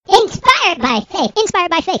Inspired by faith. Inspired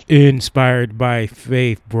by faith. Inspired by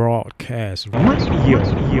Faith broadcast radio.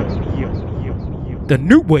 The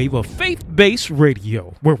new wave of faith-based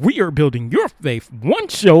radio, where we are building your faith one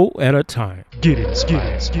show at a time. Get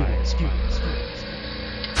inspired.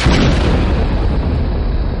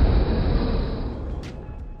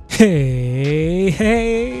 Hey,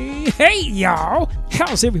 y'all.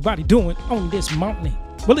 How's everybody doing on this morning?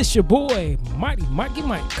 Well, it's your boy, Mighty Mikey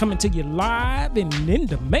Mike, coming to you live and in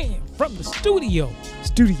demand from the Studio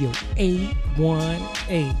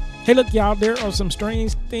 818. Hey, look, y'all, there are some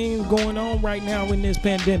strange things going on right now in this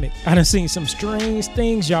pandemic. I done seen some strange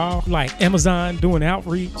things, y'all, like Amazon doing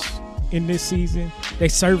outreach in this season. They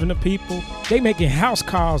serving the people. They making house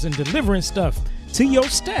calls and delivering stuff to your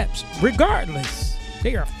steps, regardless.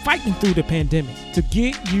 They are fighting through the pandemic to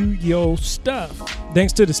get you your stuff.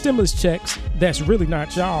 Thanks to the stimulus checks, that's really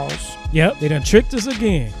not y'all's. Yep, they done tricked us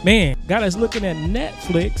again. Man, got us looking at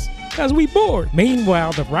Netflix because we bored.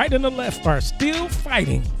 Meanwhile, the right and the left are still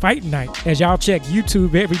fighting. Fight night as y'all check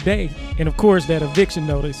YouTube every day. And of course, that eviction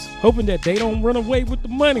notice, hoping that they don't run away with the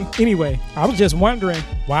money. Anyway, I was just wondering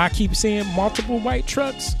why I keep seeing multiple white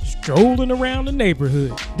trucks strolling around the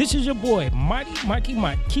neighborhood. This is your boy, Mighty Mikey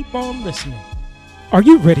Mike. Keep on listening. Are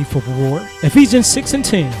you ready for war? Ephesians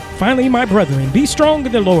 6:10. Finally, my brethren, be strong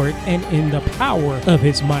in the Lord and in the power of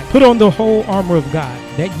his might. Put on the whole armor of God,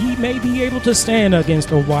 that ye may be able to stand against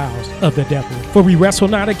the wiles of the devil. For we wrestle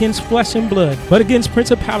not against flesh and blood, but against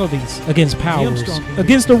principalities, against powers,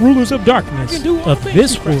 against the rulers of darkness of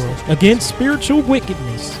this world, against spiritual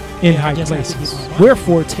wickedness in high places.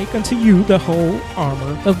 Wherefore, take unto you the whole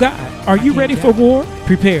armor of God. Are you ready for war?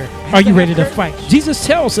 Prepare. Are you ready to fight? Jesus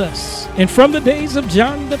tells us, and from the days of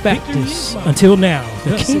John the Baptist until now,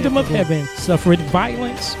 the kingdom of heaven suffered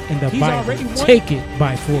violence, and the violent take it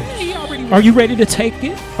by force. Are you ready to take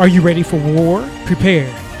it? Are you ready for war?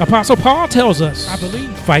 Prepare. Apostle Paul tells us, I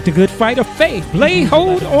believe, fight the good fight of faith. Lay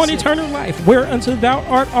hold on eternal life, whereunto thou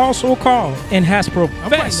art also called, and hast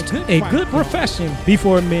professed a good profession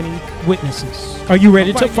before many witnesses. Are you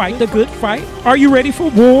ready to fight the good fight? Are you ready for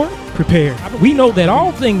war? Prepare. We know that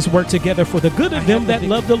all things work together for the good of them that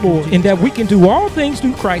love the Lord, and that we can do all things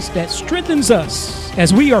through Christ that strengthens us.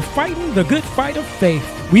 As we are fighting the good fight of faith,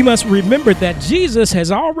 we must remember that Jesus has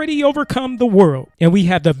already overcome the world, and we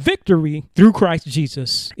have the victory through Christ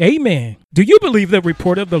Jesus. Amen. Do you believe the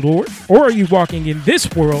report of the Lord? Or are you walking in this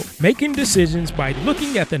world, making decisions by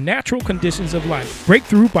looking at the natural conditions of life?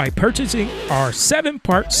 Breakthrough by purchasing our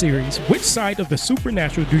 7-part series, Which Side of the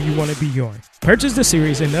Supernatural Do You Want to Be On? Purchase the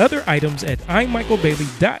series and other items at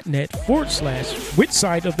imichaelbailey.net/Which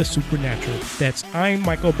Side of the Supernatural. That's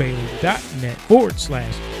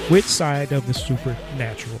imichaelbailey.net/Which Side of the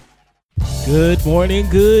Supernatural. Good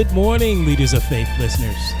morning, leaders of faith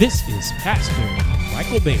listeners. This is Pastor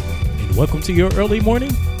Michael Bailey, and welcome to your early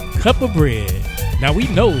morning cup of bread. Now, we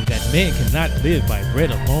know that man cannot live by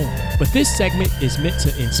bread alone, but this segment is meant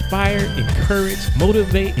to inspire, encourage,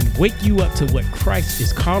 motivate, and wake you up to what Christ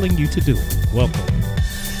is calling you to do. Welcome.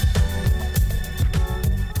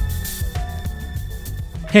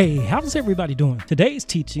 Hey, how's everybody doing? Today's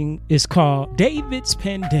teaching is called David's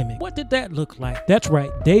Pandemic. What did that look like? That's right,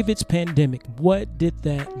 David's Pandemic. What did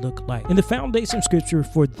that look like? And the foundation scripture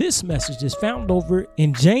for this message is found over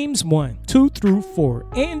in James 1:2-4.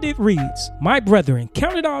 And it reads, My brethren,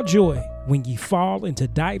 count it all joy when ye fall into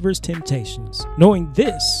divers temptations, knowing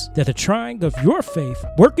this, that the trying of your faith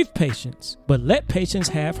worketh patience. But let patience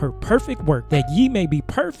have her perfect work, that ye may be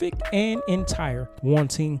perfect and entire,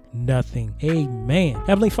 wanting nothing. Amen.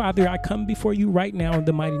 Heavenly Father, I come before you right now in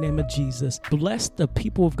the mighty name of Jesus. Bless the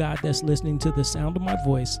people of God that's listening to the sound of my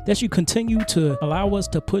voice, that you continue to allow us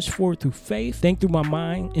to push forward through faith, think through my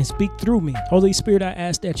mind, and speak through me. Holy Spirit, I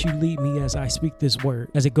ask that you lead me as I speak this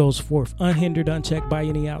word, as it goes forth, unhindered, unchecked by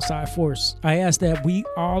any outside force. I ask that we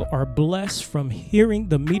all are blessed from hearing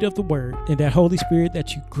the meat of the word, and that Holy Spirit,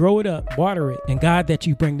 that you grow it up, water it, and God, that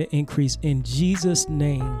you bring the increase in Jesus'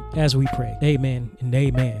 name as we pray. Amen and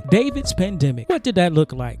amen. David's pandemic. What did that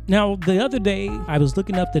look like? Now, the other day, I was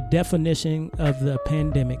looking up the definition of the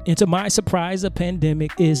pandemic, and to my surprise, a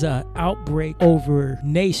pandemic is an outbreak over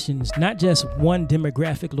nations, not just one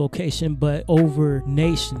demographic location, but over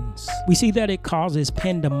nations. We see that it causes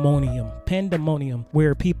pandemonium,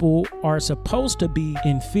 where people are supposed to be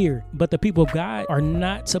in fear, but the people of God are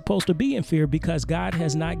not supposed to be in fear because God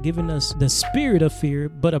has not given us the spirit of fear,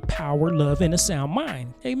 but a power, love, and a sound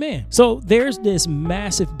mind. Amen. So there's this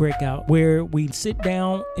massive breakout where we sit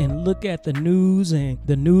down and look at the news, and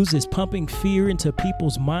the news is pumping fear into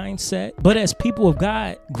people's mindset. But as people of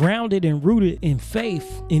God, grounded and rooted in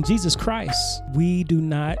faith in Jesus Christ, we do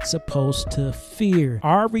not supposed to fear.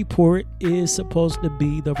 Our report is supposed to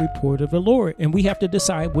be the report of the Lord, and we have to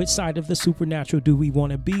decide which side of the supernatural do we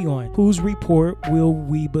want to be on. Whose report will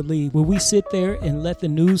we believe? Will we sit there and let the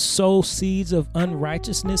news sow seeds of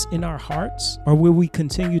unrighteousness in our hearts, or will we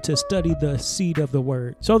continue to study the seed of the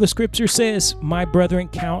word? So the scripture says, my brethren,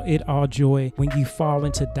 count it all joy when you fall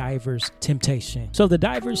into divers temptation. So the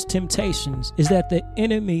divers temptations is that the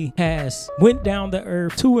enemy has went down the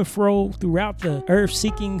earth to and fro throughout the earth,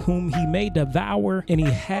 seeking whom he may devour, and he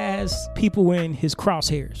has people in his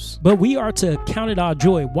crosshairs. But we are to count it all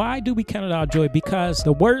joy. Why do we count it all joy? Because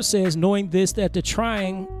the word says, knowing this, that the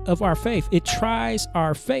trying of our faith, it tries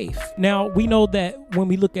our faith. Now we know that when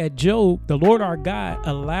we look at Job, the Lord our God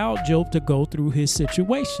allowed Job to go through his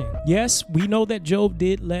situation. Yes, we know that Job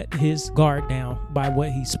did let his guard down by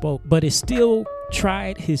what he spoke, but it still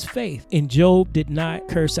tried his faith, and Job did not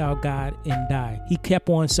curse out God and die. He kept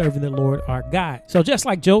on serving the Lord our God. So just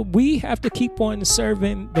like Job, we have to keep on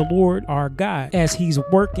serving the Lord our God as he's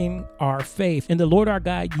working our faith. And the Lord our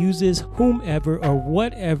God uses whomever or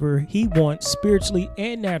whatever he wants spiritually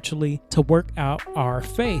and naturally to work out our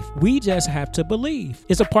faith. We just have to believe.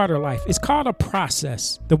 It's a part of life. It's called a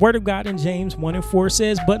process. The word of God in James 1:4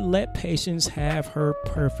 says, but let patience have her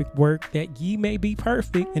perfect work, that ye may be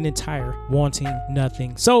perfect and entire, wanting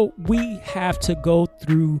nothing. So we have to go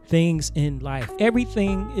through things in life.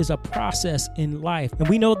 Everything is a process in life. And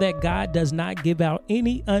we know that God does not give out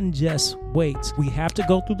any unjust weights. We have to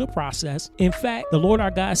go through the process. In fact, the Lord our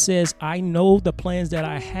God says, I know the plans that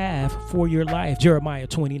I have for your life. Jeremiah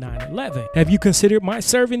 29:11. Have you considered my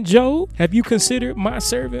servant Job? Have you considered my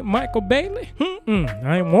servant Michael Bailey?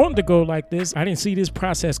 I didn't want to go like this. I didn't see this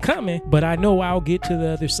process coming, but I know I'll get to the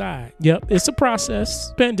other side. Yep, it's a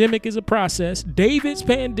process. Pandemic is a process. David's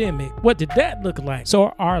pandemic, what did that look like?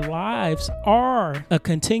 So our lives are a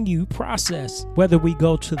continued process. Whether we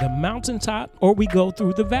go to the mountaintop or we go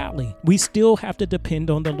through the valley, we still have to depend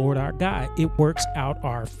on the Lord our God. It works out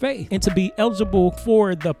our faith. And to be eligible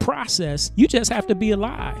for the process, you just have to be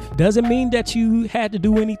alive. Doesn't mean that you had to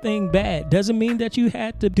do anything bad. Doesn't mean that you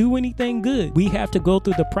had to do anything good. We have to go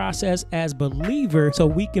through the process as believers so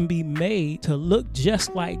we can be made to look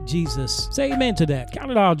just like Jesus. Say amen to that.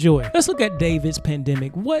 Count it all joy. Let's look at David's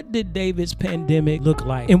pandemic. What did David's pandemic look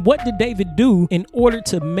like? And what did David do in order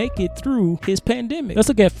to make it through his pandemic? Let's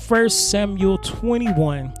look at 1 Samuel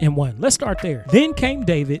 21:1. Let's start there. Then came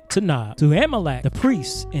David to Nob, to Amalek the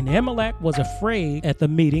priest, and Amalek was afraid at the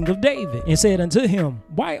meeting of David, and said unto him,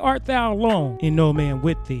 why art thou alone, and no man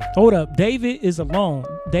with thee? Hold up, David is alone.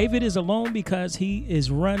 David is alone because he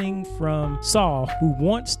is running from Saul, who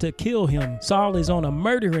wants to kill him. Saul is on a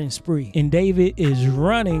murdering spree, and David is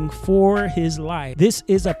running for his life. This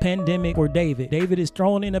is a pandemic for David. David is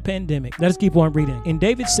thrown in a pandemic. Let us keep on reading. And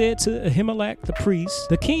David said to Ahimelech the priest,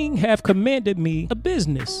 the king have commanded me a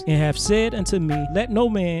business, and have said unto me, let no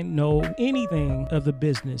man know anything of the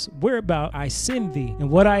business whereabout I send thee, and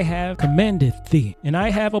what I have commanded thee. And I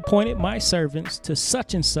have appointed my servants to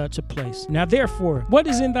such and such a place. Now therefore, what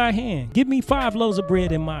is in thy hand? Give me 5 loaves of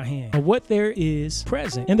bread in my hand, of what there is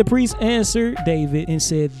present. And the priest answered David and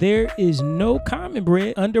said, there is no common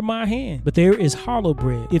bread under my hand, but there is hollow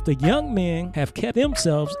bread. If the young men have kept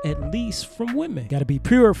themselves at least from women, got to be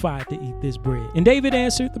purified to eat this bread. And David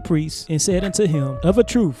answered the priest and said unto him, of a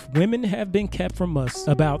truth, women have been kept from us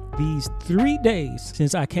about these 3 days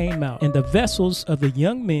since I came out, and the vessels of the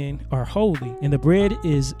young men are holy, and the bread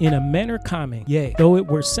is in a manner common, yea, though it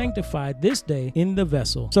were sanctified this day in the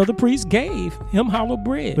vessel. So the priest gave him hollow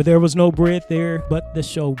bread, but there was no bread there but the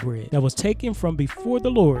show bread that was taken from before the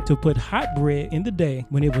Lord to put hot bread in the day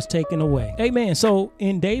when it was taken away. Amen. So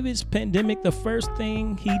in David's pandemic, the first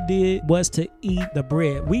thing he did was to eat the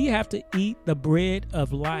bread. We have to eat the bread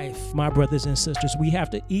of life, my brothers and sisters. We have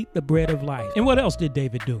to eat the bread of life. And what else did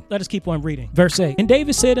David do? Let us keep on reading. Verse 8. And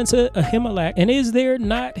David said unto Ahimelech, and is there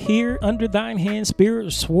not here under thine hand spirit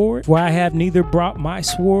or sword? For I have neither brought my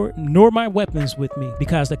sword nor my weapons with me,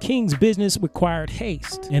 because the king's business required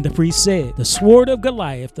haste. And the priest said, the sword of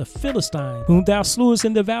Goliath, the Philistine, whom thou slewest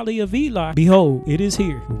in the valley of Elah, behold, it is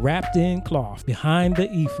here, wrapped in cloth, behind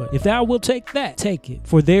the ephod. If thou wilt take that, take it,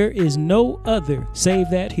 for there is no other save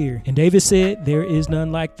that here. And David said, there is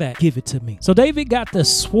none like that. Give it to me. So David got the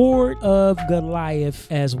sword of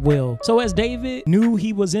Goliath as well. So as David knew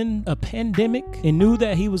he was in a pandemic and knew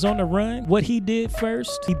that he was on the run, what he did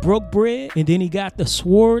first, he broke bread, and then he got the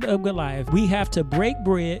sword of Goliath. We have to break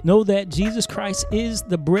bread, know that Jesus Christ is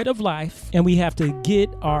the bread of life, and we have to get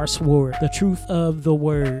our sword, the truth of the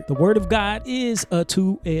word. The word of God is a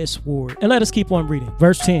two-edged sword. And let us keep on reading.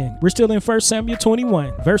 Verse 10. We're still in 1 Samuel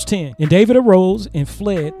 21. Verse 10. And David arose and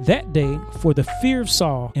fled that day for the fear of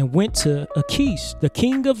Saul, and went to Achish, the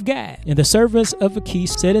king of Gath. And the servants of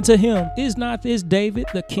Achish said unto him, is not this David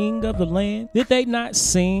the king of the land? Did they not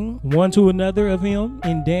sing one to another of him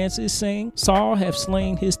in dances, saying, Saul hath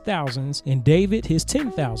slain his thousands, and David his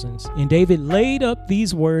 10,000s? And David laid up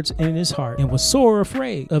these words in his heart, and was sore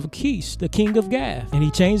afraid of Achish, the king of Gath. And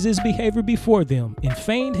he changed his behavior before them, and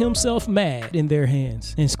feigned himself mad in their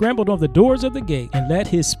hands, and scrambled on the doors of the gate, and let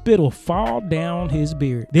his spittle fall down his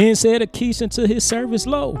beard. Then said Achish unto his servants,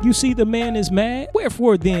 Lo, you see the man is mad.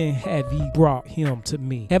 Wherefore then have ye brought him to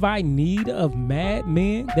me? Have I need of mad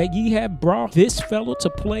men, that ye have brought this fellow to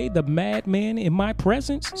play the madman in my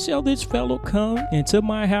presence? Shall this fellow come into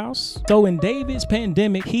my house? So in David's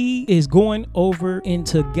pandemic, he is going over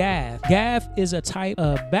into Gath. Gath is a type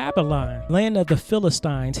of Babylon, land of the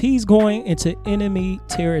Philistines. He's going into enemy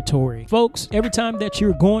territory. Folks, every time that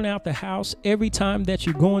you're going out the house, every time that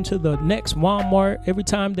you're going to the next Walmart, every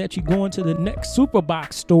time that you're going to the next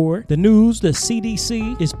Superbox store, the news, the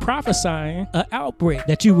CDC is prophesying an outbreak,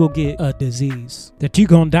 that you will get a disease, that you're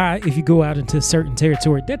going to die if you go out into a certain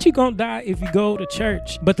territory, that you're going to die if you go to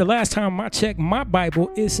church. But the last time I checked my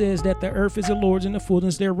Bible, it says that the earth is the Lord's and the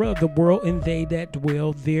fullness thereof, the world and they that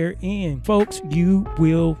dwell therein. Folks, you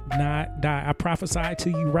will not die. I prophesy to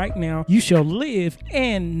you right now, you shall live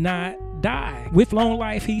and not die. With long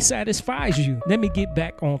life, he satisfies you. Let me get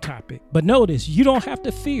back on topic. But notice, you don't have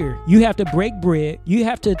to fear. You have to break bread. You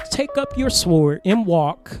have to take up your sword and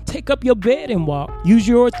walk. Take up your bed and walk. Use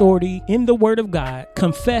your authority in the word of God.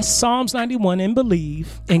 Confess Psalms 91 and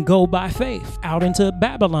believe, and go by faith out into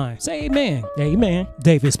Babylon. Say amen. Amen.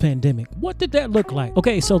 David's pandemic. What did that look like?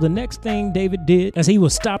 Okay, so the next thing David did, as he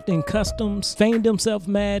was stopped in customs, feigned himself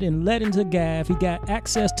mad, and led into Gath, he got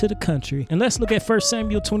access to the country. And let's look at 1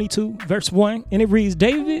 Samuel 22, verse 1. And it reads,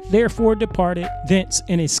 David therefore departed thence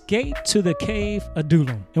and escaped to the cave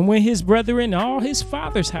Adullam. And when his brethren and all his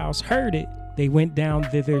father's house heard it, they went down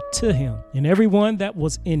thither to him. And everyone that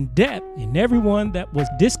was in debt and everyone that was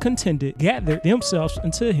discontented gathered themselves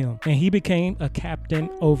unto him, and he became a captain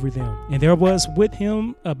over them. And there was with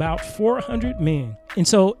him about 400 men. And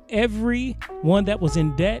so everyone that was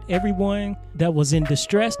in debt, everyone that was in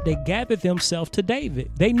distress, they gathered themselves to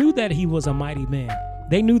David. They knew that he was a mighty man.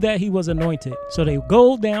 They knew that he was anointed. So they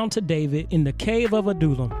go down to David in the cave of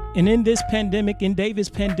Adullam. And in this pandemic, in David's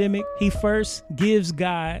pandemic, he first gives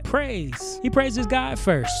God praise. He praises God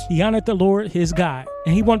first. He honored the Lord, his God.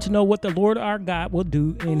 And he wanted to know what the Lord our God will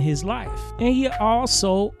do in his life. And he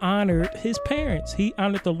also honored his parents. He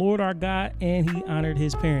honored the Lord our God, and he honored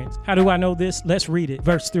his parents. How do I know this? Let's read it.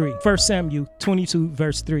 Verse 3. 1 Samuel 22,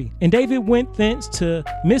 verse 3. And David went thence to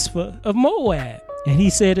Mizpah of Moab. And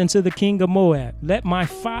he said unto the king of Moab, Let my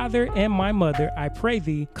father and my mother, I pray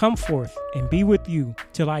thee, come forth and be with you,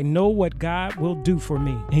 till I know what God will do for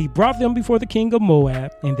me. And he brought them before the king of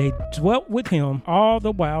Moab, and they dwelt with him all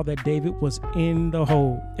the while that David was in the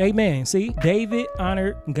hold. Amen. See, David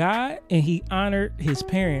honored God, and he honored his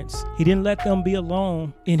parents. He didn't let them be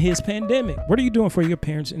alone in his pandemic. What are you doing for your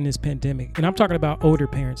parents in this pandemic? And I'm talking about older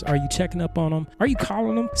parents. Are you checking up on them? Are you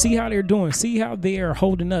calling them? See how they're doing. See how they are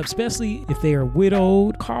holding up, especially if they are widowed.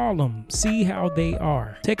 Call them, see how they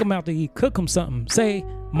are. Take them out to eat, cook them something. Say,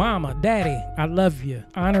 Mama, Daddy, I love you.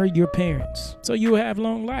 Honor your parents so you will have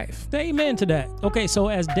long life. Say amen to that. Okay, so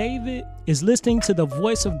as David is listening to the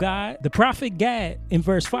voice of God, the prophet Gad in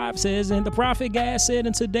verse 5 says, And the prophet Gad said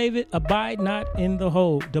unto David, Abide not in the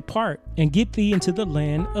hold, depart and get thee into the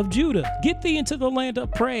land of Judah. Get thee into the land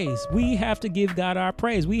of praise. We have to give God our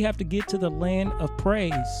praise. We have to get to the land of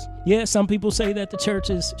praise. Yeah, some people say that the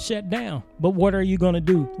church is shut down, but what are you going to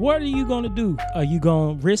do? What are you going to do? Are you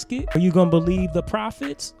going to risk it? Are you going to believe the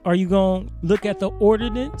prophets? Are you going to look at the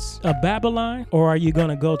ordinance of Babylon? Or are you going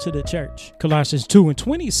to go to the church? Colossians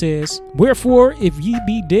 2:20 says, Wherefore, if ye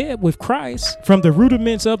be dead with Christ from the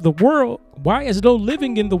rudiments of the world, why as though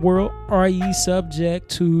living in the world are ye subject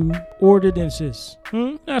to ordinances?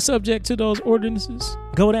 Not subject to those ordinances.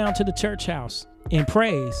 Go down to the church house. in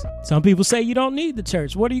praise. Some people say you don't need the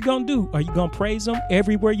church. What are you going to do? Are you going to praise him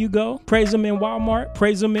everywhere you go? Praise him in Walmart?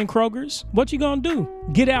 Praise him in Kroger's? What you going to do?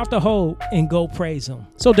 Get out the hole and go praise him.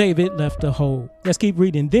 So David left the hole. Let's keep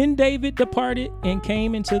reading. Then David departed and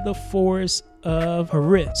came into the forest of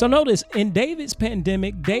Harith. So notice, in David's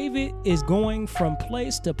pandemic, David is going from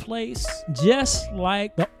place to place, just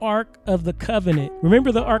like the Ark of the Covenant.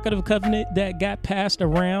 Remember the Ark of the Covenant that got passed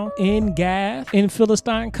around in Gath in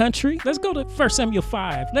Philistine country? Let's go to 1 Samuel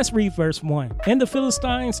 5. Let's read verse 1. And the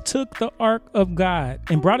Philistines took the Ark of God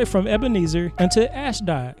and brought it from Ebenezer unto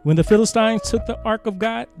Ashdod. When the Philistines took the Ark of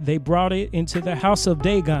God, they brought it into the house of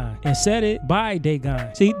Dagon and set it by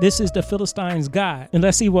Dagon. See, this is the Philistines' God. And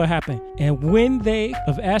let's see what happened. And when they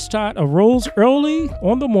of Ashdod arose early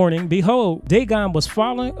on the morning, behold, Dagon was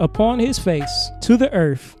fallen upon his face to the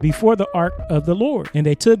earth before the ark of the Lord. And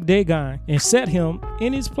they took Dagon and set him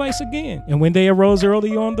in his place again. And when they arose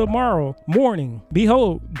early on the morning,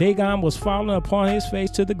 behold, Dagon was fallen upon his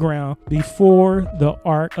face to the ground before the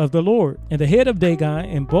ark of the Lord. And the head of Dagon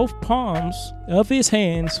and both palms of his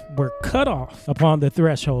hands were cut off upon the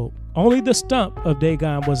threshold. Only the stump of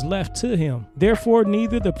Dagon was left to him. Therefore,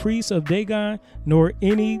 neither the priests of Dagon nor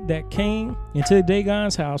any that came into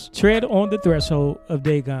Dagon's house tread on the threshold of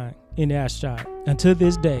Dagon in Ashdod unto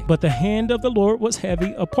this day. But the hand of the Lord was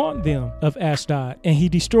heavy upon them of Ashdod, and he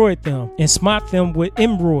destroyed them and smote them with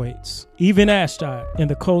hemorrhoids, even Ashdod and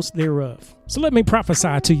the coast thereof. So let me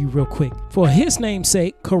prophesy to you real quick. For his name's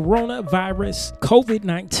sake, coronavirus,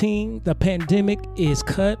 COVID-19, the pandemic is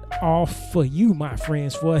cut off for you, my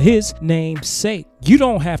friends, for his name's sake. You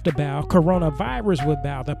don't have to bow. Coronavirus will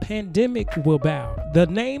bow. The pandemic will bow. The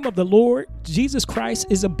name of the Lord, Jesus Christ,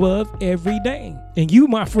 is above every name. And you,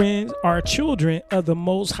 my friends, are children of the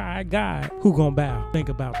Most High God who gonna bow. Think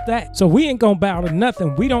about that. So we ain't gonna bow to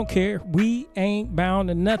nothing. We don't care. We ain't bound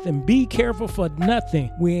to nothing. Be careful for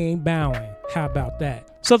nothing. We ain't bowing. How about that?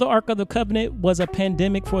 So the Ark of the Covenant was a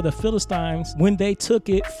pandemic for the Philistines when they took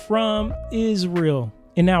it from Israel.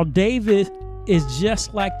 And now David is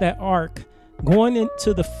just like that ark going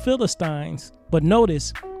into the Philistines. But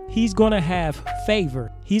notice, he's going to have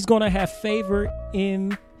favor. He's going to have favor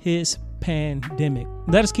in his pandemic.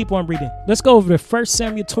 Let us keep on reading. Let's go over to 1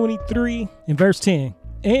 Samuel 23 and verse 10.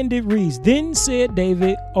 And it reads, Then said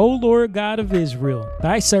David, O Lord God of Israel,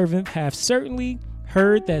 thy servant hath certainly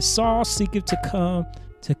heard that Saul seeketh to come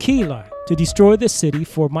to Keilah to destroy the city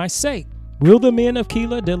for my sake. Will the men of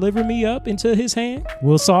Keilah deliver me up into his hand?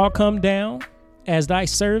 Will Saul come down as thy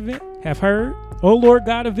servant have heard? O Lord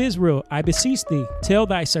God of Israel, I beseech thee, tell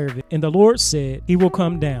thy servant. And the Lord said, he will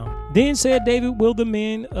come down. Then said David, Will the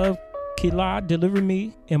men of Keilah deliver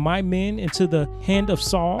me and my men into the hand of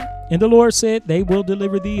Saul? And the Lord said, They will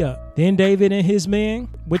deliver thee up. Then David and his men,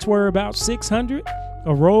 which were about 600,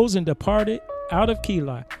 arose and departed out of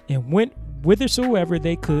Keilah and went whithersoever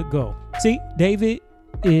they could go. See, David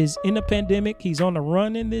is in a pandemic. He's on the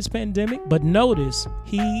run in this pandemic. But notice,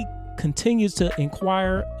 he continues to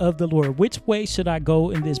inquire of the Lord. Which way should I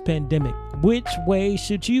go in this pandemic? Which way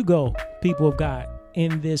should you go, people of God,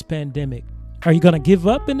 in this pandemic? Are you going to give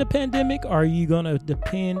up in the pandemic? Or are you going to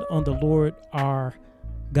depend on the Lord our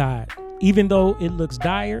God? Even though it looks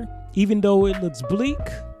dire, even though it looks bleak,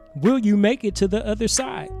 will you make it to the other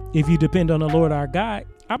side? If you depend on the Lord our God,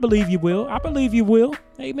 I believe you will. I believe you will.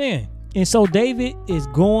 Amen. And so David is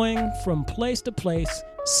going from place to place,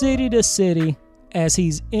 city to city, as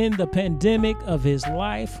he's in the pandemic of his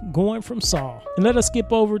life, going from Saul. And let us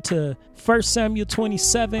skip over to 1 Samuel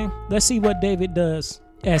 27. Let's see what David does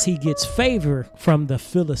as he gets favor from the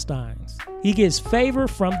Philistines. He gets favor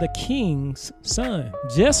from the king's son.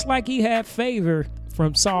 Just like he had favor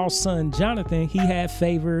from Saul's son Jonathan, he had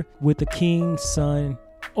favor with the king's son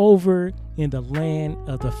over in the land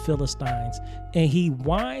of the Philistines. And he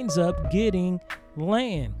winds up getting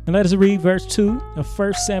land. And let us read verse 2 of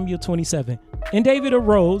 1 Samuel 27. And David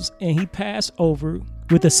arose and he passed over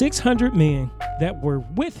with the 600 men that were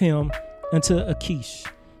with him unto Achish,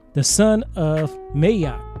 the son of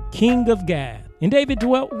Maoch, king of Gath. And David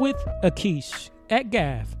dwelt with Achish at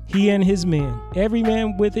Gath, he and his men, every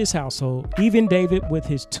man with his household, even David with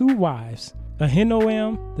his 2 wives,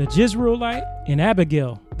 Ahinoam the Jezreelite, and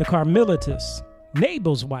Abigail the Carmelitess,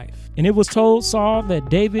 Nabal's wife. And it was told Saul that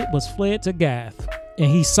David was fled to Gath,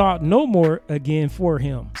 and he sought no more again for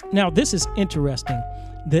him. Now this is interesting.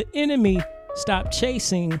 The enemy stopped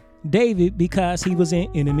chasing David because he was in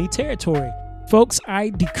enemy territory. Folks,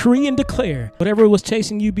 I decree and declare whatever was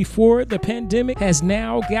chasing you before the pandemic has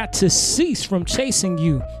now got to cease from chasing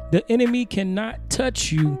you. The enemy cannot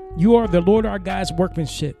touch you. You are the Lord our God's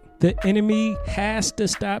workmanship. The enemy has to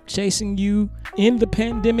stop chasing you in the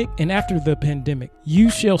pandemic and after the pandemic.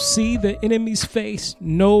 You shall see the enemy's face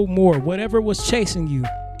no more. Whatever was chasing you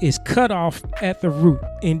is cut off at the root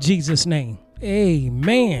in Jesus' name.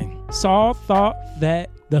 Amen. Saul thought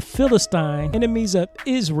that the Philistine enemies of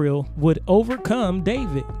Israel would overcome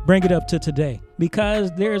David. Bring it up to today.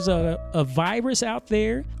 Because there's a virus out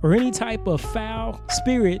there or any type of foul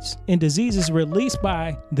spirits and diseases released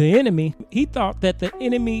by the enemy, he thought that the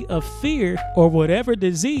enemy of fear or whatever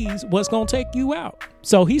disease was going to take you out.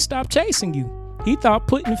 So he stopped chasing you. He thought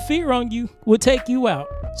putting fear on you would take you out.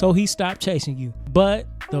 So he stopped chasing you. But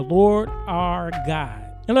the Lord our God.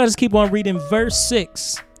 And let us keep on reading verse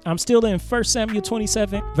 6. I'm still in 1 Samuel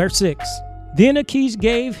 27, verse 6. Then Achish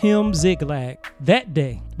gave him Ziklag that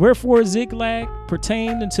day. Wherefore Ziklag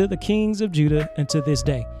pertained unto the kings of Judah unto this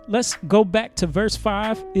day. Let's go back to verse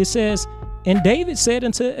 5. It says, And David said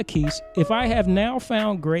unto Achish, If I have now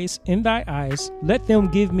found grace in thy eyes, let them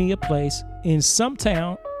give me a place in some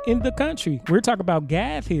town in the country. We're talking about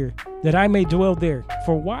Gath here, that I may dwell there.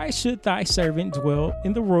 For why should thy servant dwell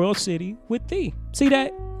in the royal city with thee? See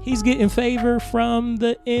that? He's getting favor from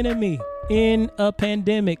the enemy. In a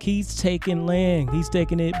pandemic, he's taking land. He's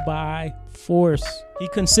taking it by force. He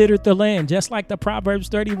considered the land, just like the Proverbs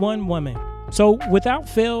 31 woman. So without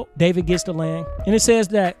fail, David gets the land. And it says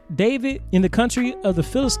that David in the country of the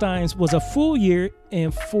Philistines was a full year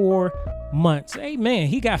and 4 months. Amen.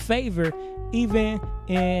 He got favor even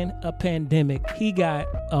in a pandemic. He got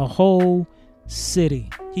a whole city.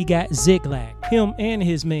 He got Ziklag, him and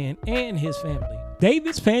his man and his family.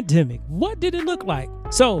 David's pandemic. What did it look like?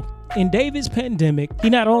 So in David's pandemic,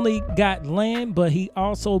 he not only got land, but he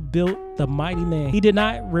also built the mighty man. He did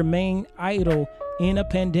not remain idle in a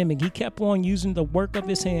pandemic. He kept on using the work of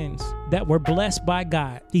his hands that were blessed by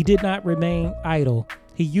God. He did not remain idle.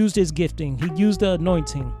 He used his gifting. He used the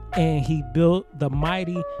anointing, and he built the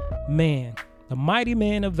mighty man. The mighty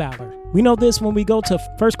man of valor. We know this when we go to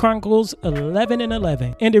 1 Chronicles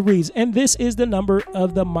 11:11. And it reads, And this is the number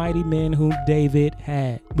of the mighty men whom David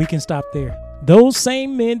had. We can stop there. Those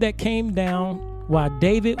same men that came down while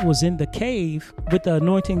David was in the cave with the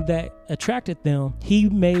anointing that attracted them, he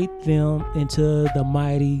made them into the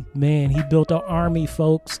mighty man. He built an army,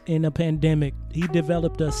 folks, in a pandemic. He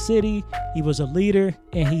developed a city. He was a leader,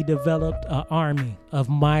 and he developed an army of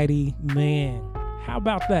mighty men. How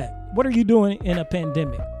about that? What are you doing in a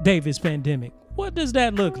pandemic? David's pandemic. What does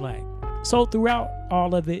that look like? So throughout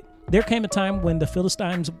all of it, there came a time when the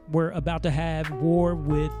Philistines were about to have war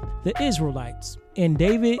with the Israelites. And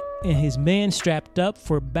David and his men strapped up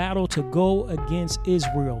for battle to go against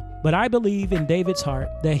Israel. But I believe in David's heart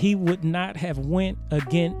that he would not have went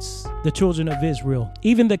against the children of Israel.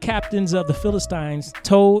 Even the captains of the Philistines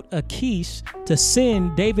told Achish to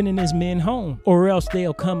send David and his men home, or else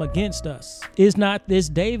they'll come against us. Is not this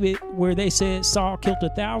David where they said Saul killed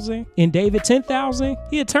 1,000 and David 10,000?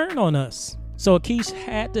 He had turned on us. So Achish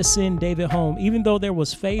had to send David home. Even though there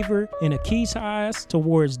was favor in Achish's eyes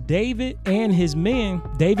towards David and his men,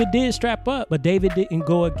 David did strap up, but David didn't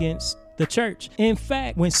go against the church. In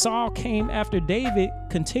fact, when Saul came after David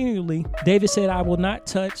continually, David said, I will not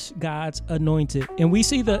touch God's anointed. And we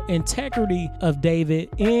see the integrity of David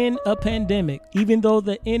in a pandemic. Even though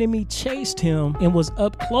the enemy chased him and was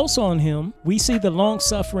up close on him, we see the long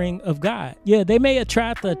suffering of God. Yeah, they may have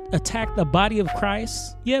tried to attack the body of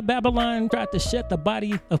Christ. Yeah, Babylon tried to shut the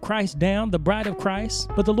body of Christ down, the bride of Christ.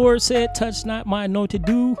 But the Lord said, touch not my anointed,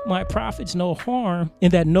 do my prophets no harm,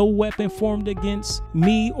 and that no weapon formed against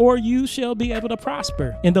me or you shall be able to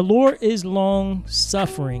prosper. And the Lord is long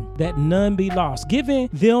suffering, that none be lost, giving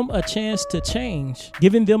them a chance to change,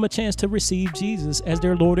 giving them a chance to receive Jesus as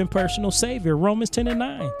their Lord and personal Savior. Romans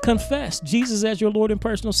 10:9. Confess Jesus as your Lord and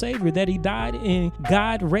personal Savior, that he died and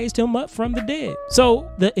God raised him up from the dead. So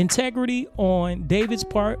the integrity on David's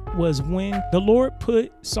part was when the Lord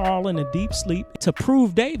put Saul in a deep sleep to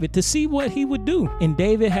prove David, to see what he would do. And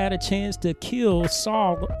David had a chance to kill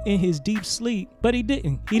Saul in his deep sleep, but he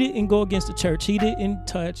didn't. He didn't go against the church. He didn't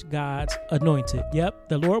touch God's anointed. Yep,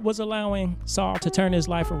 the Lord was allowing Saul to turn his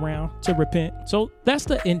life around, to repent. So that's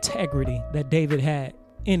the integrity that David had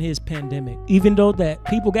in his pandemic. Even though that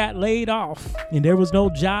people got laid off and there was no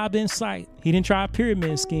job in sight, he didn't try a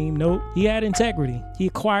pyramid scheme. Nope. He had integrity. He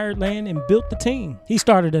acquired land and built the team. He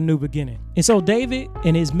started a new beginning. And so David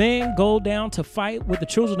and his men go down to fight with the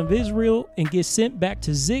children of Israel and get sent back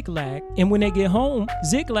to Ziklag. And when they get home,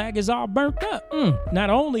 Ziklag is all burnt up. Not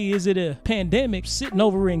only is it a pandemic sitting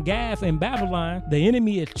over in Gath and Babylon, the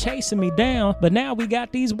enemy is chasing me down, but now we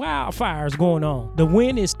got these wildfires going on. The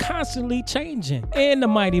wind is constantly changing and the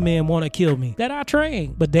mighty men want to kill me that I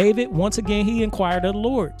train. But David, once again, he inquired of the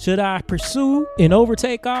Lord, should I pursue and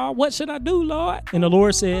overtake all? What should I do, Lord? And the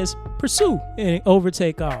Lord says, pursue and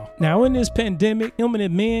overtake all. Now in this pandemic, him and the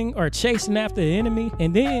men are chasing after the enemy.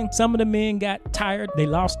 And then some of the men got tired. They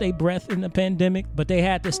lost their breath in the pandemic, but they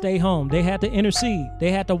had to stay home. They had to intercede.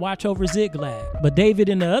 They had to watch over Ziklag. But David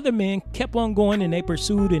and the other men kept on going, and they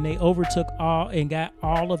pursued and they overtook all and got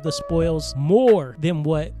all of the spoils, more than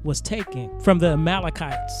what was taken from the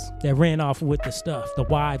Amalekites that ran off with the stuff, the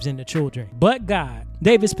wives and the children. But God,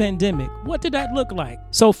 David's pandemic, what did that look like?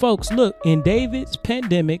 So folks, look, in David's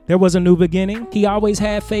pandemic, there was a new beginning. He always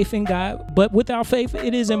had faith in God, but without faith,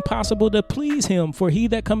 it is impossible to please him. For he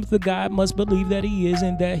that cometh to God must believe that he is,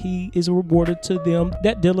 and that he is rewarded to them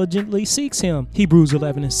that diligently seeks him. Hebrews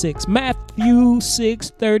 11:6. Matthew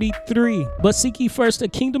 6:33. But seek ye first the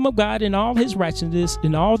kingdom of God and all his righteousness,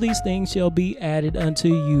 and all these things shall be added unto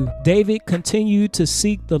you. David continued to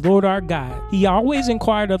seek the Lord our God. He always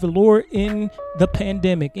inquired of the Lord in the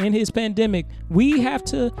pandemic. In his pandemic, we have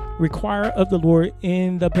to require of the Lord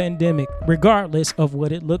in the pandemic, regardless of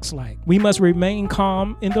what it looks like. We must remain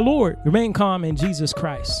calm in the Lord, remain calm in Jesus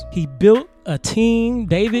Christ. He built a team.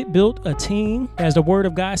 David built a team. As the word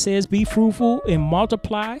of God says, be fruitful and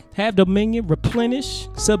multiply, have dominion, replenish,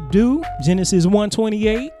 subdue. Genesis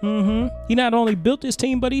 1:28. He not only built his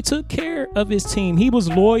team, but he took care of his team. He was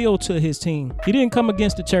loyal to his team. He didn't come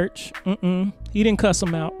against the church. He didn't cuss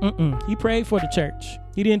them out. He prayed for the church.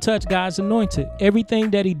 He didn't touch God's anointed.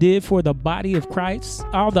 Everything that he did for the body of Christ,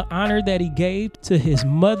 all the honor that he gave to his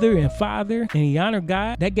mother and father, and he honored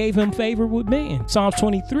God, that gave him favor with men. Psalms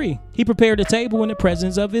 23. He prepared a table in the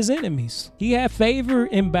presence of his enemies. He had favor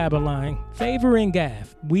in Babylon, favor in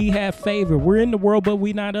Gath. We have favor. We're in the world, but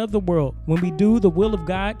we're not of the world. When we do the will of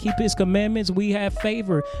God, keep his commandments, we have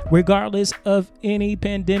favor, regardless of any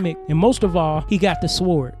pandemic. And most of all, he got the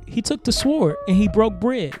sword. He took the sword and he broke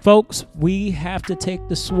bread. Folks, we have to take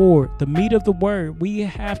the sword, the meat of the word. We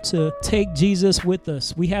have to take Jesus with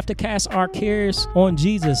us. We have to cast our cares on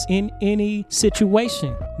Jesus in any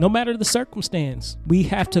situation, no matter the circumstance. We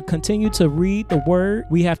have to continue to read the word.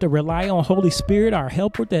 We have to rely on Holy Spirit, our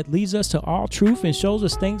helper that leads us to all truth and shows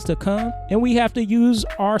us things to come. And we have to use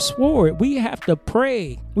our sword. We have to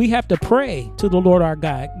pray. We have to pray to the Lord our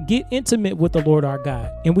God. Get intimate with the Lord our God.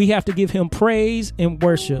 And we have to give him praise and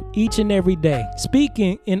worship each and every day,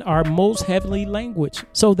 speaking in our most heavenly language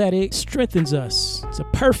so that it strengthens us. It's a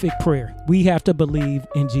perfect prayer. We have to believe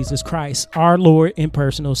in Jesus Christ, our Lord and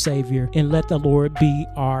personal Savior, and let the Lord be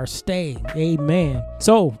our stay. Amen.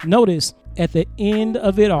 So notice, at the end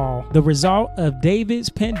of it all, the result of David's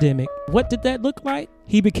pandemic, what did that look like?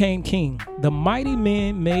 He became king. The mighty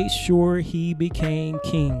men made sure he became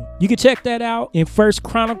king. You can check that out in 1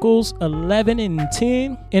 Chronicles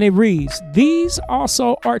 11:10, and it reads, these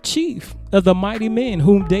also are chief of the mighty men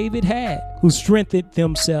whom David had, who strengthened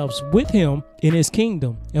themselves with him in his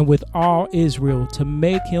kingdom and with all Israel to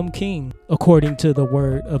make him king, according to the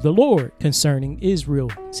word of the Lord concerning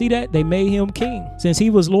Israel. See that? They made him king. Since he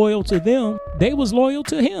was loyal to them, they was loyal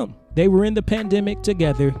to him. They were in the pandemic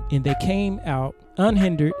together, and they came out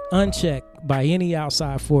unhindered, unchecked by any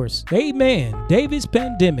outside force. Amen. David's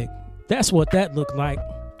pandemic. That's what that looked like.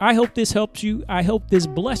 I hope this helps you. I hope this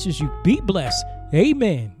blesses you. Be blessed.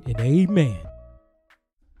 Amen and amen.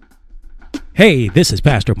 Hey, this is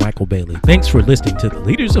Pastor Michael Bailey. Thanks for listening to the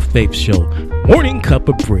Leaders of Faith Show, Morning Cup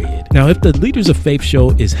of Bread. Now, if the Leaders of Faith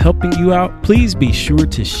Show is helping you out, please be sure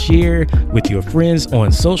to share with your friends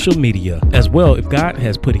on social media. As well, if God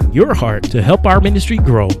has put in your heart to help our ministry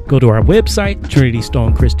grow, go to our website,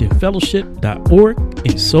 TrinityStoneChristianFellowship.org,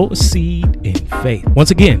 and sow a seed in faith.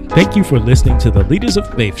 Once again, thank you for listening to the Leaders of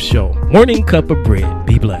Faith Show, Morning Cup of Bread.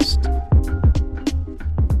 Be blessed.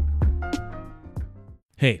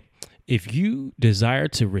 Hey, if you desire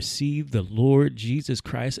to receive the Lord Jesus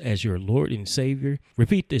Christ as your Lord and Savior,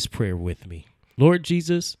 repeat this prayer with me. Lord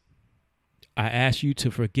Jesus, I ask you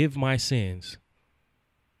to forgive my sins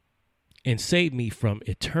and save me from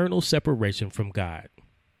eternal separation from God.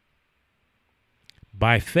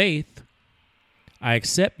 By faith, I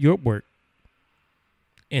accept your work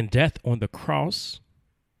and death on the cross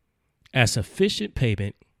as sufficient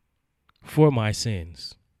payment for my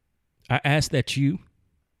sins. I ask that you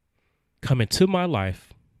come into my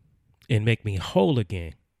life and make me whole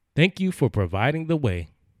again. Thank you for providing the way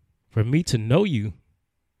for me to know you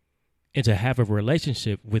and to have a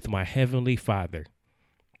relationship with my Heavenly Father.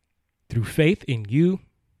 Through faith in you,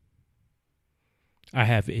 I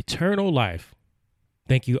have eternal life.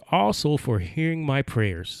 Thank you also for hearing my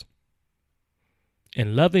prayers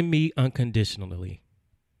and loving me unconditionally.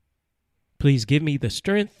 Please give me the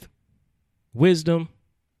strength, wisdom,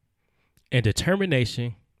 and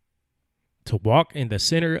determination to walk in the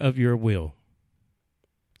center of your will.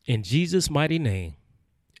 In Jesus' mighty name,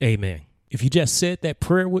 amen. If you just said that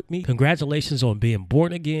prayer with me, congratulations on being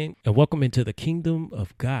born again and welcome into the kingdom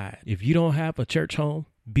of God. If you don't have a church home,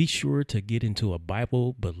 be sure to get into a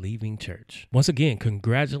Bible-believing church. Once again,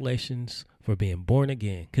 congratulations for being born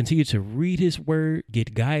again. Continue to read his word,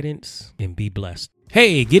 get guidance, and be blessed.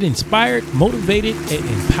 Hey, get inspired, motivated, and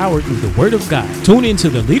empowered through the word of God. Tune into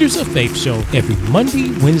the Leaders of Faith show every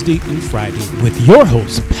Monday, Wednesday, and Friday with your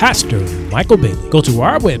host, Pastor Michael Bailey. Go to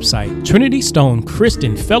our website,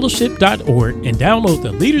 TrinityStoneChristianFellowship.org, and download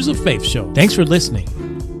the Leaders of Faith show. Thanks for listening.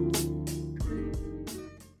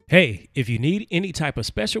 Hey, if you need any type of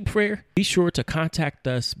special prayer, be sure to contact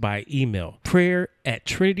us by email,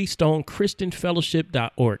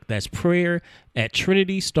 prayer@TrinityStoneChristianFellowship.org. That's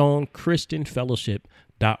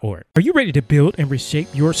prayer@TrinityStoneChristianFellowship.org. Are you ready to build and reshape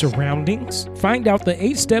your surroundings? Find out the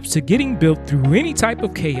 8 steps to getting built through any type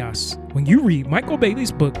of chaos when you read Michael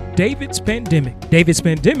Bailey's book, David's Pandemic. David's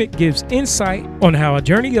Pandemic gives insight on how a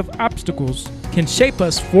journey of obstacles can shape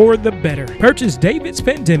us for the better. Purchase David's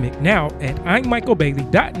Pandemic now at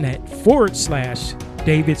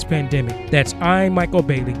imichaelbailey.net/David's Pandemic. That's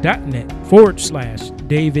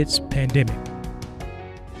imichaelbailey.net/David's Pandemic.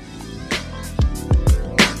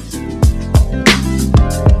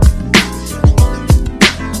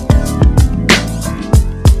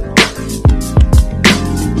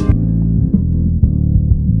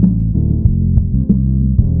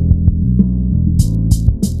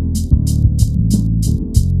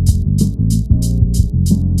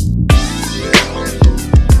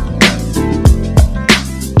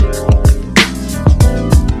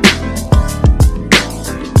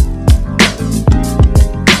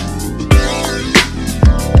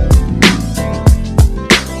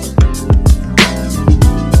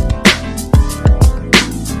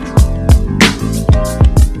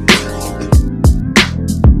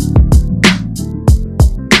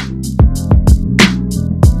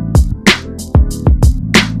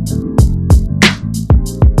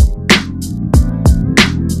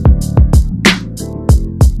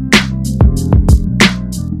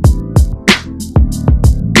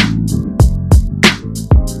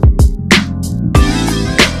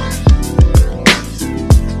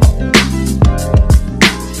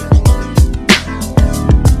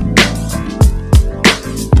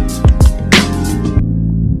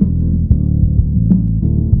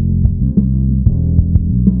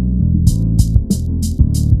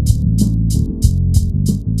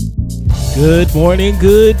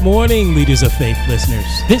 Good morning, Leaders of Faith listeners.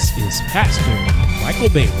 This is Pastor Michael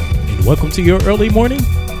Bailey, and welcome to your early morning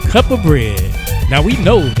cup of bread. Now, we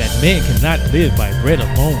know that man cannot live by bread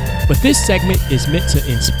alone, but this segment is meant to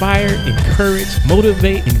inspire, encourage,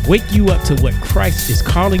 motivate, and wake you up to what Christ is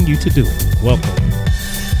calling you to do. Welcome.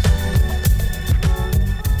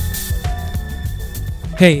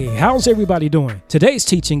 Hey, how's everybody doing? Today's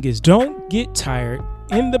teaching is don't get tired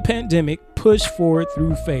in the pandemic, push forward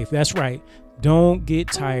through faith. That's right. Don't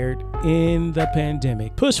get tired in the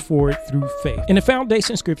pandemic. Push forward through faith. And the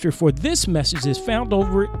foundation scripture for this message is found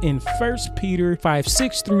over in 1 Peter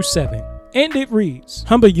 5:6-7. And it reads,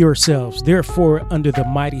 "Humble yourselves, therefore, under the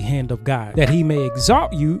mighty hand of God, that he may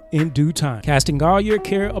exalt you in due time, casting all your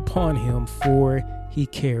care upon him, for he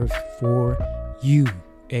cares for you."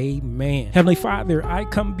 Amen. Heavenly Father, I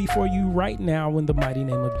come before you right now in the mighty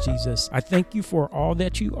name of Jesus. I thank you for all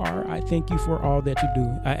that you are. I thank you for all that you do.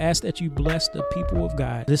 I ask that you bless the people of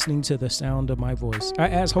God listening to the sound of my voice. I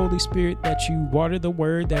ask, Holy Spirit, that you water the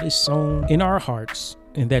word that is sown in our hearts,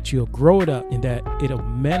 and that you'll grow it up and that it'll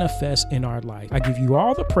manifest in our life. I give you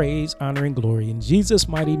all the praise, honor, and glory in Jesus'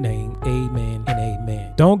 mighty name. Amen and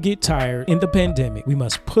amen. Don't get tired in the pandemic. We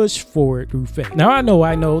must push forward through faith. Now,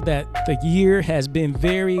 I know that the year has been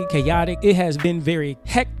very chaotic. It has been very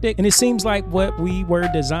hectic, and it seems like what we were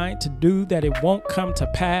designed to do, that it won't come to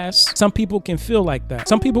pass. Some people can feel like that.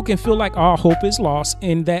 Some people can feel like all hope is lost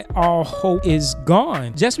and that all hope is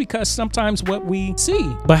gone just because sometimes what we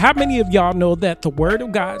see. But how many of y'all know that the word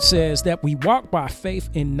of God says that we walk by faith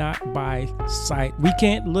and not by sight? We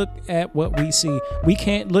can't look at what we see. We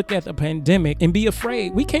can't look at the pandemic and be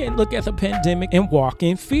afraid. We can't look at the pandemic and walk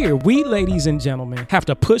in fear. We, ladies and gentlemen, have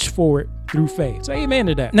to push forward through faith. Say amen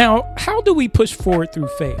to that. Now, how do we push forward through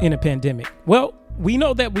faith in a pandemic? Well, we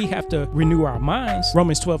know that we have to renew our minds.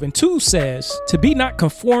 Romans 12:2 says, "To be not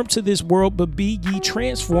conformed to this world, but be ye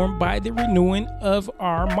transformed by the renewing of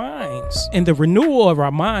our minds." And the renewal of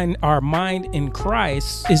our mind in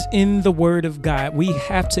Christ, is in the word of God. We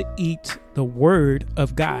have to eat the word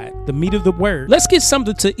of God, the meat of the word. Let's get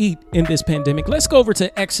something to eat in this pandemic. Let's go over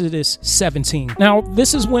to Exodus 17. Now,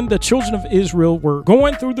 this is when the children of Israel were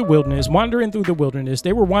going through the wilderness, wandering through the wilderness.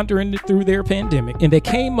 They were wandering through their pandemic, and they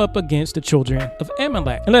came up against the children of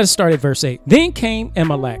Amalek. And let us start at verse 8. Then came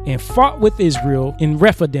Amalek and fought with Israel in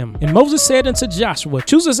Rephidim. And Moses said unto Joshua,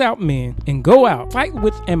 choose us out men and go out, fight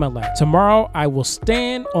with Amalek. Tomorrow I will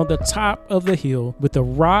stand on the top of the hill with the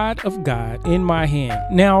rod of God in my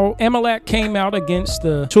hand. Now, Amalek came out against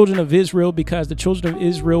the children of Israel because the children of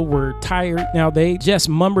Israel were tired. Now, they just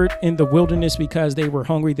murmured in the wilderness because they were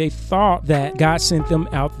hungry. They thought that God sent them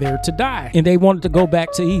out there to die, and they wanted to go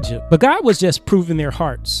back to Egypt. But God was just proving their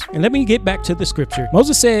hearts. And let me get back to the scripture.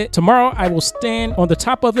 Moses said, tomorrow I will stand on the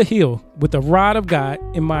top of the hill with the rod of God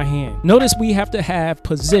in my hand. Notice we have to have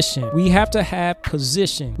position. We have to have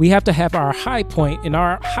position. We have to have our high point, and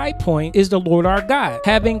our high point is the Lord our God.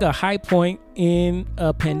 Having a high point in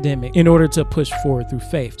a pandemic in order to push forward through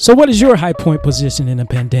faith. So what is your high point position in a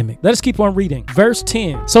pandemic? Let us keep on reading. Verse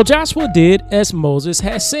 10. So Joshua did as Moses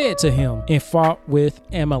had said to him and fought with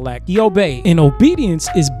Amalek. He obeyed, and obedience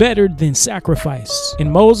is better than sacrifice.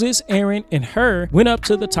 And Moses, Aaron, and Hur went up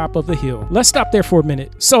to the top of the hill. Let's stop there for a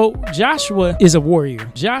minute. So Joshua is a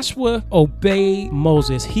warrior. Joshua obeyed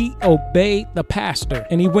Moses. He obeyed the pastor,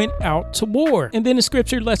 and he went out to war. And then the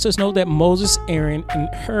scripture lets us know that Moses, Aaron,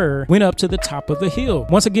 and Hur went up to the top of the hill.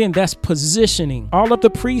 Once again, that's positioning. All of the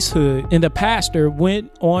priesthood and the pastor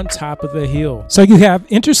went on top of the hill. So you have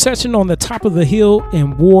intercession on the top of the hill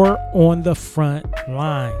and war on the front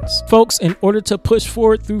lines. Folks, in order to push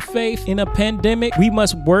forward through faith in a pandemic, we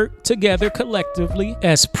must work together collectively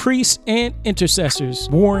as priests and intercessors,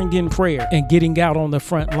 warring in prayer and getting out on the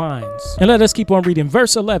front lines. And let us keep on reading.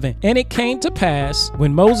 Verse 11. And it came to pass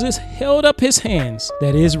when Moses held up his hands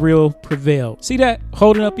that Israel prevailed. See that?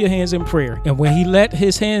 Holding up your hands in prayer. And when he let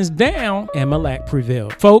his hands down, Amalek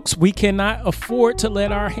prevailed. Folks, we cannot afford to let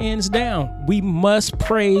our hands down. We must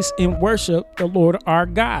praise and worship the Lord our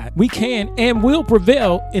God. We can and will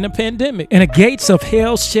prevail in a pandemic. And the gates of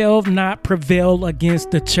hell shall not prevail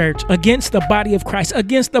against the church, against the body of Christ,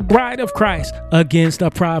 against the bride of Christ, against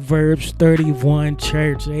the Proverbs 31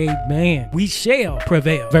 church. Amen. We shall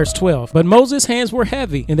prevail. Verse 12. But Moses' hands were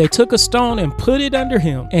heavy, and they took a stone and put it under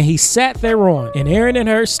him, and he sat thereon. And Aaron and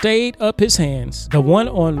Hur stayed up his hands, the one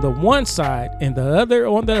on the one side and the other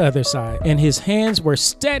on the other side. And his hands were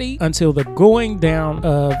steady until the going down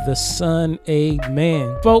of the sun.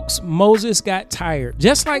 Amen. Folks, Moses got tired,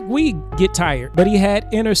 just like we get tired, but he had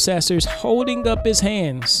intercessors holding up his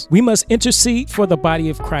hands. We must intercede for the body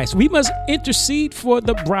of Christ. We must intercede for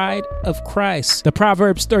the bride of Christ, the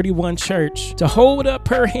Proverbs 31 church, to hold up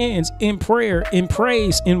her hands in prayer, in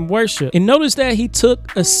praise, in worship. And notice that he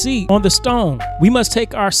took a seat on the stone. We must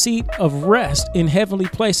take our seat of rest in heavenly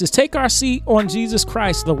places. Take our seat on Jesus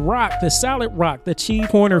Christ, the rock, the solid rock, the chief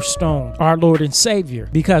cornerstone, our Lord and Savior,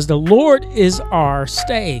 because the Lord is our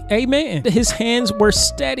stay. Amen. His hands were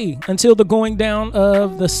steady until the going down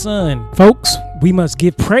of the sun. Folks, we must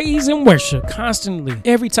give praise and worship constantly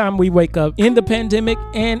every time we wake up, in the pandemic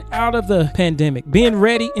and out of the pandemic, being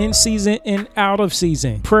ready in season and out of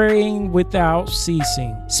season, praying without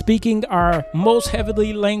ceasing, speaking our most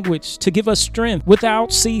heavenly language to give us strength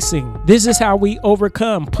without ceasing. This is how we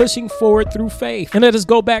overcome, pushing forward through faith. And let us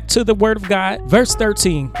go back to the word of God. Verse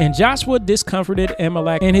 13. And Joshua discomforted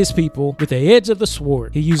Amalek and his people with the edge of the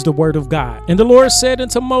sword. He used the word of God. And the Lord said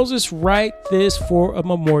unto Moses, write this for a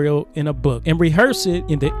memorial in a book, and rehearse it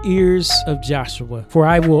in the ears of Joshua, for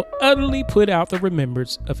I will utterly put out the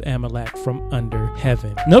remembrance of Amalek from under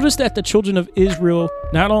heaven. Notice that the children of Israel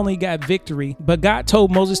not only got victory, but God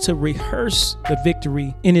told Moses to rehearse the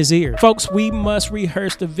victory in his ear. Folks, we must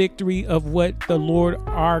rehearse the victory of what the Lord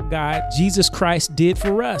our God, Jesus Christ, did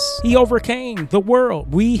for us. He overcame the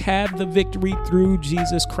world. We have the victory through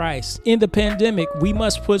Jesus Christ. In the pandemic, we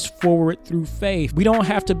must push forward through faith. We don't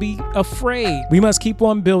have to be afraid. We must keep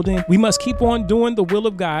on building. We must keep on doing the will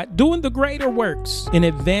of God, doing the greater works, and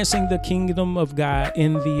advancing the kingdom of God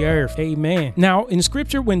in the earth. Amen. Now, in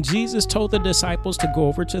scripture, when Jesus told the disciples to go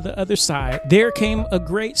over to the other side, there came a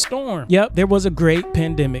great storm. Yep, there was a great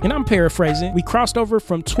pandemic. And I'm paraphrasing. We crossed over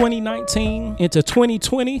from 2019 into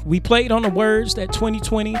 2020. We played on the words that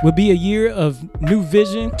 2020 would be a year of new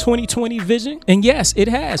vision, 2020 vision. And yes, it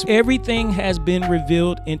has. Everything has been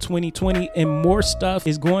revealed in 2020, and more stuff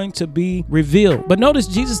is going to be revealed. But notice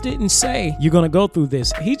Jesus didn't say you're going to go through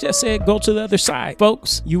this. He just said go to the other side.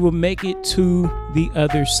 Folks, you will make it to the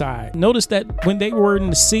other side. Notice that when they were in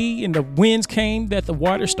the sea and the winds came, that the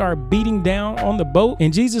water started beating down on the boat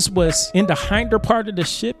and Jesus was in the hinder part of the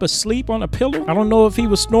ship asleep on a pillow. I don't know if he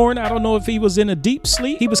was snoring. I don't know if he was in a deep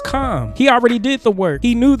sleep. He was calm. He already did the work.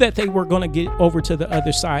 He knew that they were going to get over to the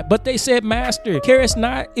other side. But they said, Master, carest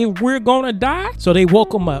not if we're going to die? So they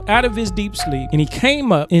woke him up out of his deep sleep. And he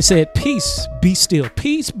came up and said, peace, be still.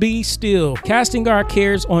 Peace, be still. Casting our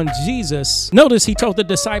cares on Jesus. Notice he told the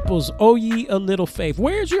disciples, oh ye a little faith.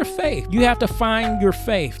 Where's your faith? You have to find your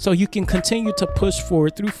faith so you can continue to push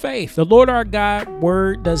forward through faith. The Lord our God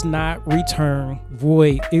word does not return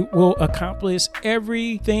void. It will accomplish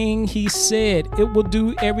everything he said. It will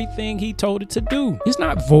do everything he told it to do. It's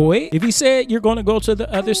not void. If he said you're going to go to the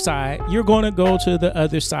other side, you're going to go to the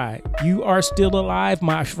other side. You are still alive,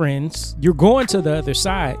 my friends. You're going to the other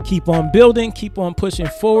side. Keep on building, keep on pushing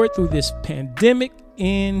forward through this pandemic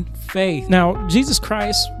in faith. Now, Jesus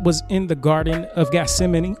Christ was in the Garden of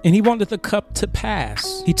Gethsemane and he wanted the cup to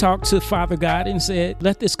pass. He talked to Father God and said,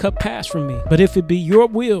 let this cup pass from me. But if it be your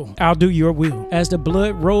will, I'll do your will. As the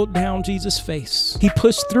blood rolled down Jesus' face, he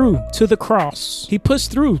pushed through to the cross. He pushed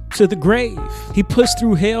through to the grave. He pushed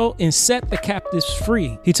through hell and set the captives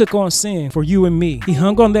free. He took on sin for you and me. He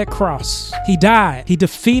hung on that cross. He died. He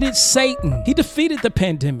defeated Satan. He defeated the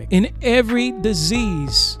pandemic and every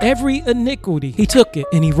disease, every iniquity. He took it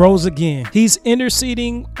and he rose again. He's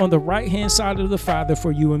interceding on the right hand side of the Father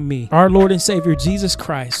for you and me. Our Lord and Savior Jesus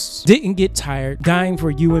Christ didn't get tired dying for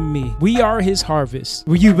you and me. We are his harvest.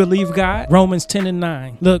 Will you believe God? Romans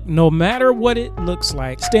 10:9. Look, no matter what it looks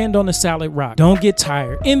like, stand on the solid rock. Don't get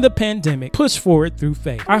tired. In the pandemic, push forward through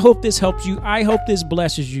faith. I hope this helps you. I hope this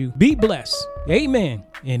blesses you. Be blessed. Amen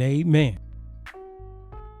and amen.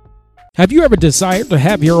 Have you ever desired to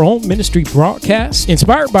have your own ministry broadcast?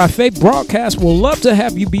 Inspired by Faith Broadcast will love to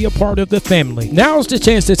have you be a part of the family. Now's the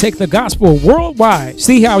chance to take the gospel worldwide.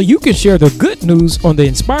 See how you can share the good news on the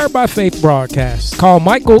Inspired by Faith broadcast. Call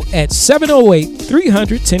Michael at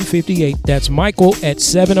 708-300-1058. That's Michael at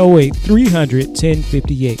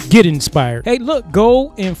 708-300-1058. Get inspired. Hey, look,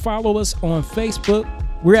 go and follow us on Facebook.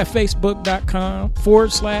 We're at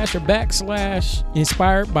facebook.com//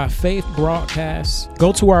 Inspired by Faith Broadcast.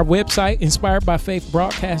 Go to our website,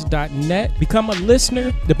 inspiredbyfaithbroadcast.net. Become a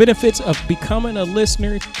listener. The benefits of becoming a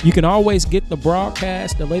listener, you can always get the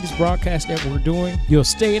broadcast, the latest broadcast that we're doing. You'll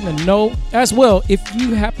stay in the know. As well, if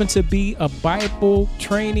you happen to be a Bible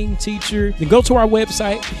training teacher, then go to our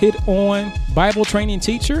website, hit on Bible Training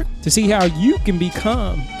Teacher to see how you can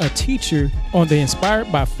become a teacher on the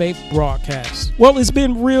Inspired by Faith broadcast. Well, it's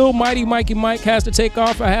been real. Mighty Mikey Mike has to take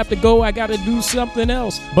off. I have to go. I got to do something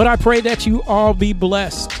else. But I pray that you all be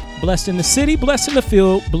blessed. Blessed in the city, blessed in the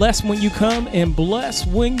field, blessed when you come, and blessed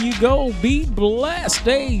when you go. Be blessed.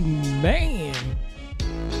 Amen.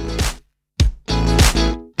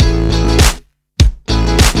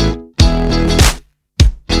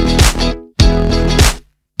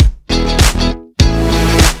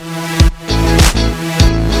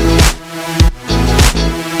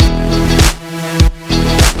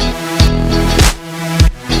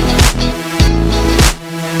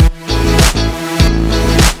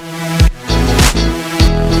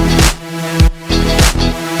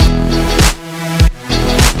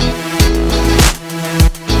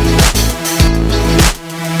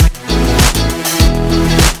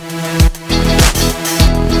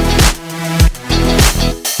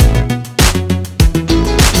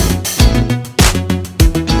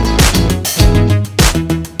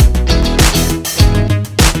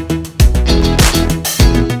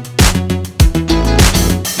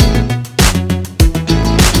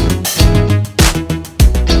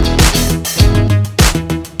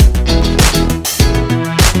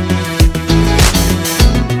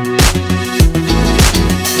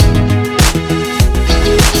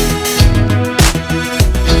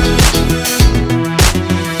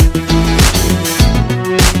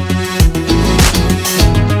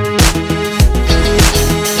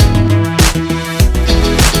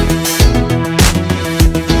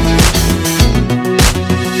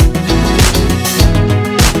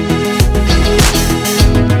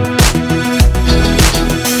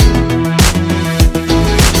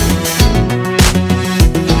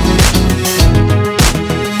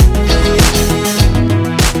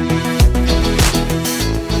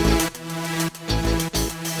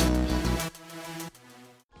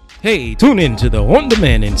 Hey, tune in to the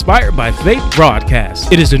on-demand Inspired by Faith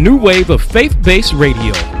broadcast. It is a new wave of faith-based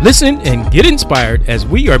radio. Listen and get inspired as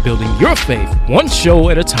we are building your faith one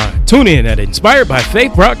show at a time. Tune in at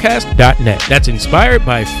inspiredbyfaithbroadcast.net. That's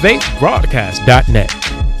inspiredbyfaithbroadcast.net.